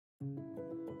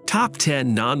Top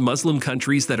 10 non-Muslim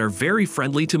countries that are very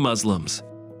friendly to Muslims.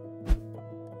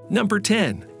 Number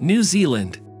 10. New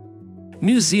Zealand.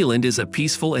 New Zealand is a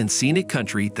peaceful and scenic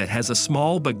country that has a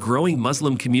small but growing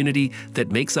Muslim community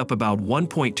that makes up about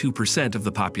 1.2% of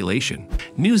the population.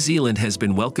 New Zealand has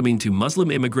been welcoming to Muslim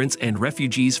immigrants and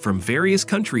refugees from various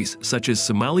countries such as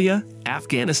Somalia,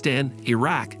 Afghanistan,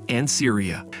 Iraq, and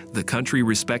Syria. The country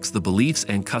respects the beliefs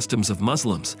and customs of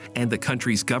Muslims, and the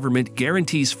country's government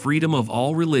guarantees freedom of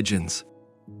all religions.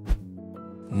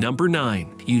 Number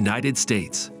 9. United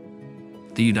States.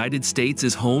 The United States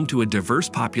is home to a diverse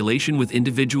population with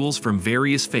individuals from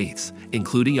various faiths,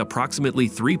 including approximately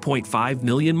 3.5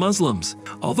 million Muslims.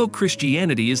 Although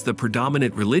Christianity is the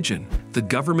predominant religion, the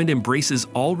government embraces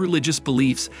all religious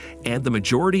beliefs, and the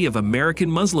majority of American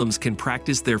Muslims can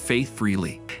practice their faith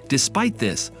freely. Despite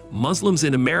this, Muslims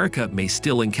in America may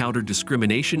still encounter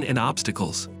discrimination and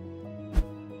obstacles.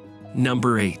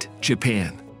 Number 8.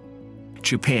 Japan.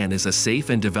 Japan is a safe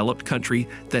and developed country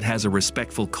that has a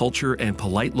respectful culture and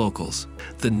polite locals.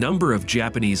 The number of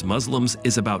Japanese Muslims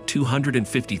is about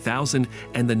 250,000,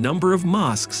 and the number of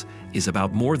mosques is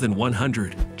about more than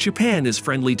 100. Japan is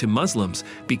friendly to Muslims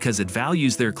because it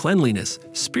values their cleanliness,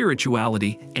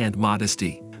 spirituality, and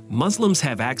modesty. Muslims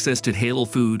have access to halal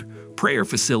food, prayer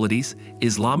facilities,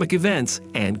 Islamic events,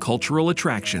 and cultural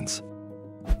attractions.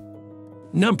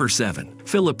 Number 7.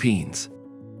 Philippines.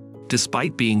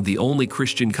 Despite being the only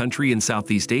Christian country in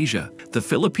Southeast Asia, the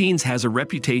Philippines has a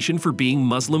reputation for being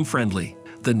Muslim-friendly.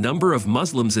 The number of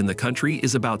Muslims in the country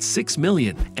is about 6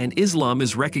 million, and Islam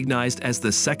is recognized as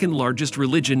the second largest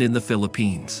religion in the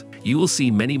Philippines. You will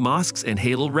see many mosques and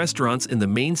halal restaurants in the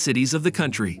main cities of the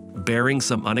country. Barring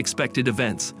some unexpected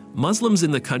events, Muslims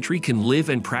in the country can live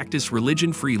and practice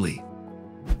religion freely.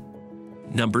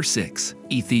 Number 6.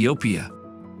 Ethiopia.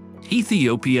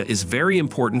 Ethiopia is very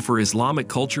important for Islamic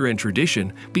culture and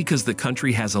tradition because the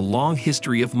country has a long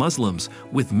history of Muslims,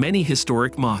 with many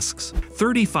historic mosques.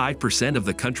 35% of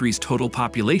the country's total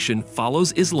population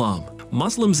follows Islam.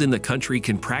 Muslims in the country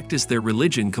can practice their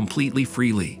religion completely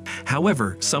freely.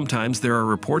 However, sometimes there are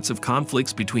reports of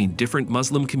conflicts between different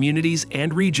Muslim communities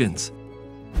and regions.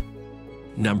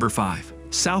 Number 5.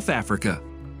 South Africa.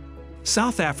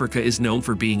 South Africa is known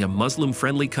for being a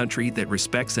Muslim-friendly country that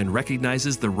respects and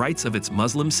recognizes the rights of its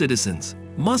Muslim citizens.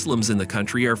 Muslims in the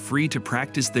country are free to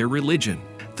practice their religion.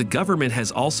 The government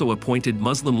has also appointed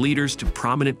Muslim leaders to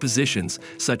prominent positions,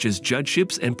 such as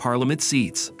judgeships and parliament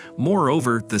seats.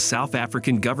 Moreover, the South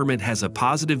African government has a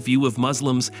positive view of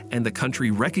Muslims, and the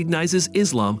country recognizes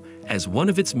Islam as one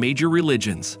of its major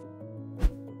religions.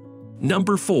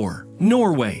 Number 4.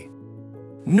 Norway.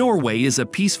 Norway is a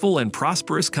peaceful and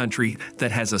prosperous country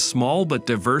that has a small but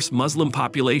diverse Muslim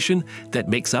population that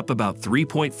makes up about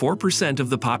 3.4%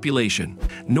 of the population.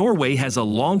 Norway has a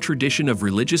long tradition of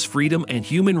religious freedom and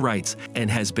human rights and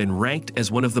has been ranked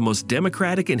as one of the most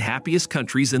democratic and happiest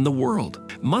countries in the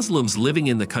world. Muslims living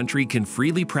in the country can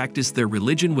freely practice their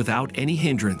religion without any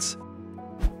hindrance.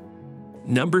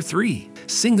 Number 3.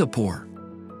 Singapore.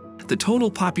 The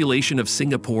total population of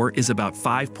Singapore is about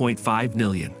 5.5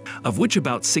 million, of which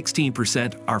about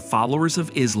 16% are followers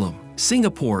of Islam.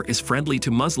 Singapore is friendly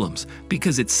to Muslims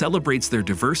because it celebrates their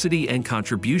diversity and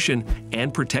contribution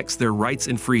and protects their rights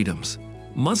and freedoms.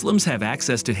 Muslims have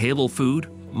access to halal food,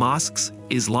 mosques,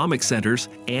 Islamic centers,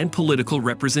 and political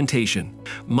representation.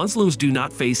 Muslims do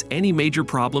not face any major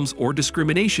problems or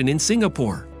discrimination in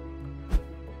Singapore.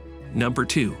 Number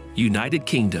 2. United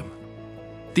Kingdom.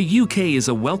 The UK is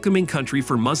a welcoming country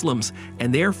for Muslims,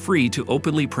 and they are free to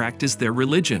openly practice their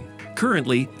religion.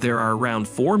 Currently, there are around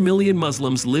 4 million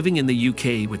Muslims living in the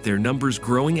UK, with their numbers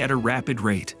growing at a rapid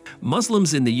rate.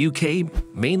 Muslims in the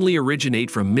UK mainly originate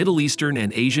from Middle Eastern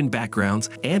and Asian backgrounds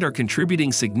and are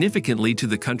contributing significantly to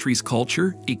the country's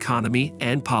culture, economy,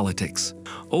 and politics.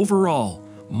 Overall,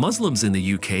 Muslims in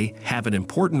the UK have an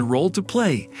important role to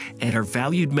play and are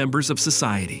valued members of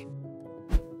society.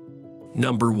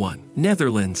 Number 1.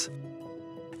 Netherlands.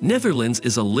 Netherlands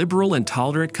is a liberal and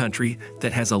tolerant country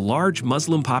that has a large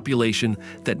Muslim population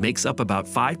that makes up about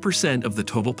 5% of the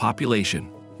total population.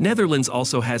 Netherlands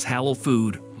also has halal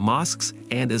food, mosques,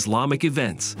 and Islamic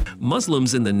events.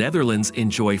 Muslims in the Netherlands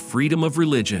enjoy freedom of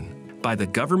religion. By the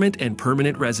government and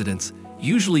permanent residents,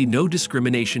 usually no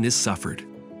discrimination is suffered.